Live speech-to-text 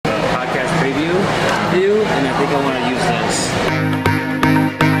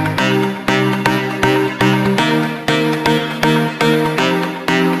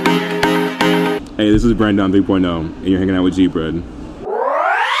this is Brandon 3.0, and you're hanging out with G-Bread.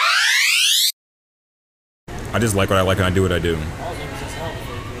 I just like what I like, and I do what I do.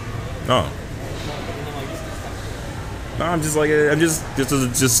 Oh. No, I'm just a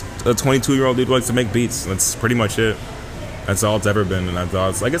 22-year-old dude who likes to make beats. That's pretty much it. That's all it's ever been, and I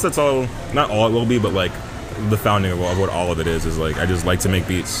guess that's all. Not all it will be, but like the founding of what all of it is like I just like to make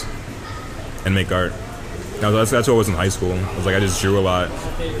beats and make art. Now that's what I was in high school. It was like I just drew a lot.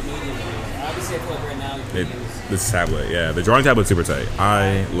 This tablet, yeah, the drawing tablet's super tight.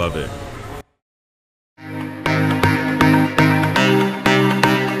 I love it.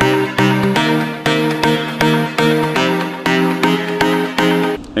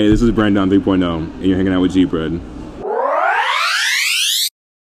 Hey, this is Brandon 3.0, and you're hanging out with G-Bread.